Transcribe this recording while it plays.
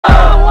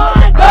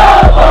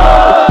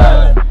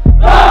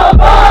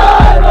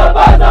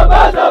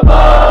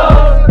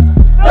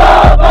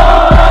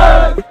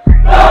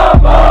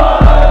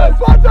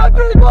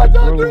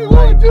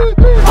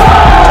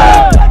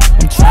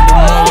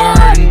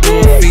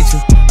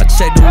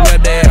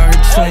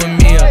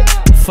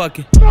fuck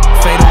it.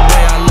 Fade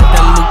away, I left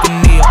that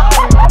leukemia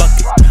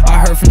bucket. I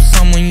heard from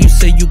someone you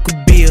said you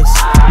could be us.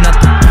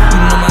 Nothing, you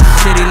know my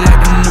city like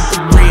a new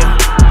Korea.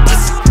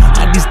 Bust it,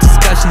 all these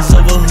discussions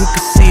over who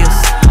could see us.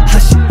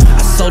 Hush it,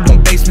 I sold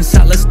them basements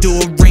out, let's do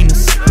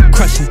arenas.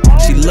 Crushing,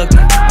 she looking,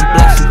 I'm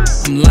blushing,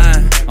 I'm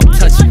lying, I'm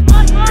touching.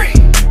 I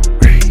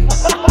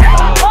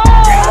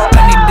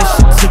need this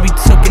shit to be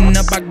taken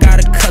up, I got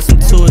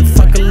accustomed to it.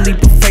 Fuck a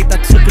leap of faith, I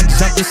took a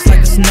jump just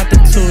like it's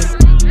nothing to it.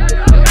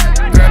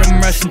 Girl,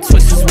 them Russian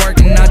twists is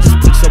working, I just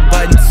put your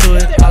button to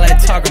it. All that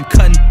talk, I'm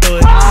cutting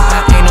through it.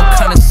 I ain't no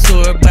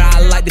connoisseur, but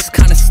I like this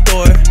kind of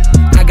store.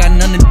 I got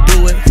nothing to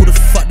do with who the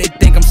fuck they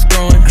think I'm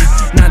screwing.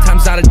 9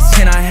 times out of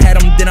 10 I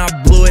had them, then I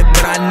blew it.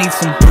 But I need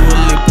some Dua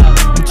Lipa.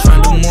 I'm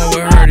trying to do more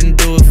with her than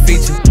do a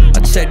feature. I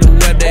check the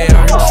web, they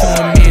are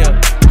chewing me up.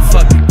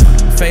 Fuck it,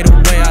 fade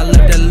away, I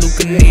left that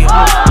leukemia. I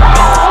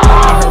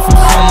heard from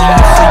someone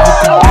who said you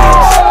could be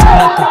us.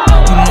 Nothing,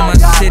 you know my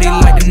city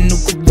like the new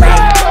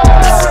Korea.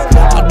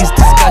 All these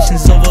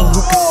discussions over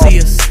who could see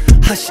us.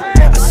 Hush it,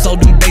 I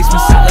sold them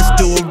basements out, let's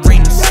do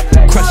arenas.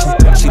 Crushing,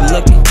 she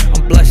looking,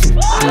 I'm blushing,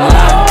 I'm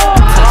lying,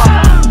 I'm touching.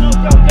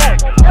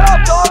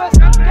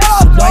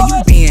 So why you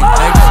being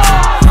extra,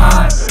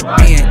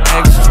 being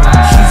extra?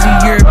 She's a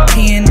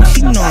European and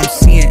she know I'm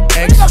seeing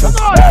extra.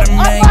 Not a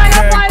main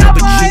character,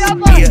 but you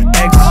could be an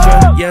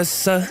extra. Yes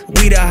sir,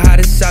 we the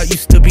hottest out,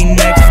 used to be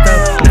next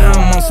up. Now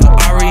I'm on some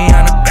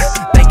Ariana,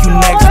 thank you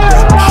next bro.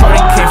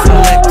 Shorty came from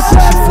Lex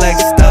and she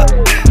flexed up.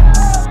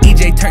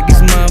 EJ turned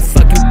these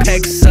motherfucking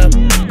pecs up.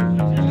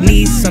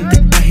 Need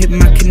something, I hit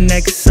my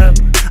connects up.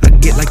 I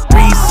get like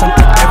 3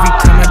 something every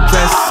time I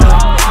dress up.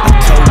 I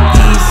told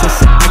Ease, I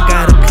said I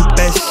got a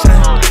confession.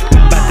 We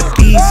about to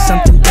be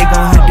something, they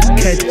gon' have to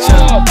catch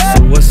up.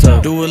 So what's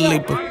up? Dua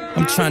Lipa.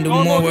 I'm trying to do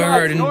more with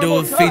her than do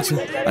a feature.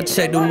 I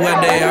checked the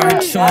web, they are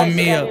chewing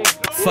me up.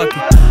 Fuck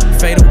it,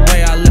 fade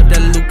away, I left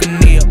that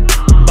leukemia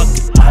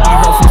bucket. I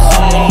heard from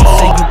someone who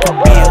said you could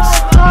be us.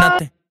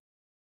 Nothing.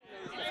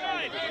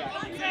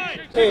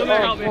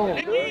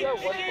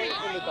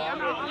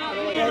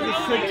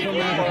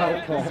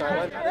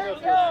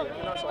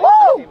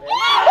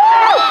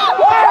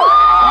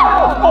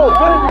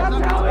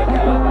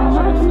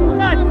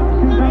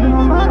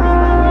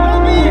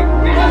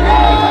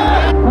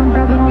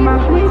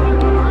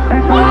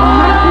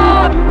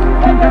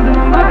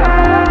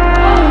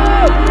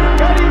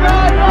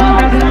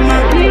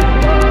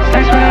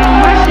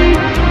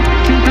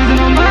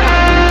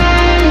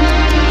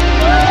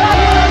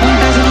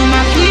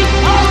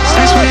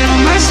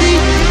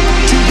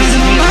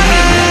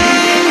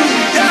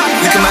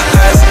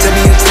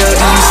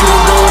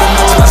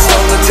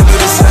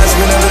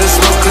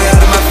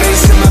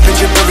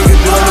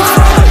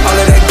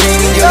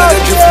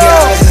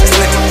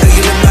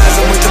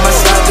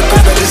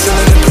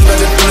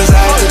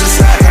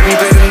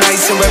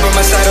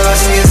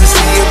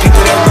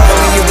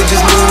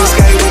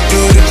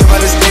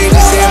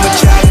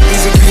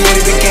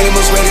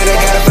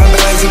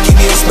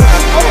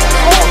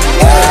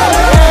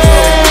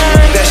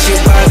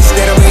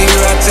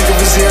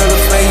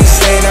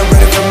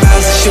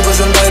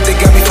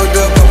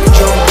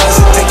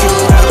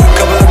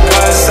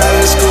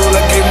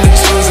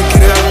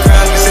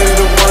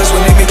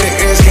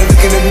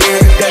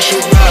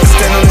 Shoutout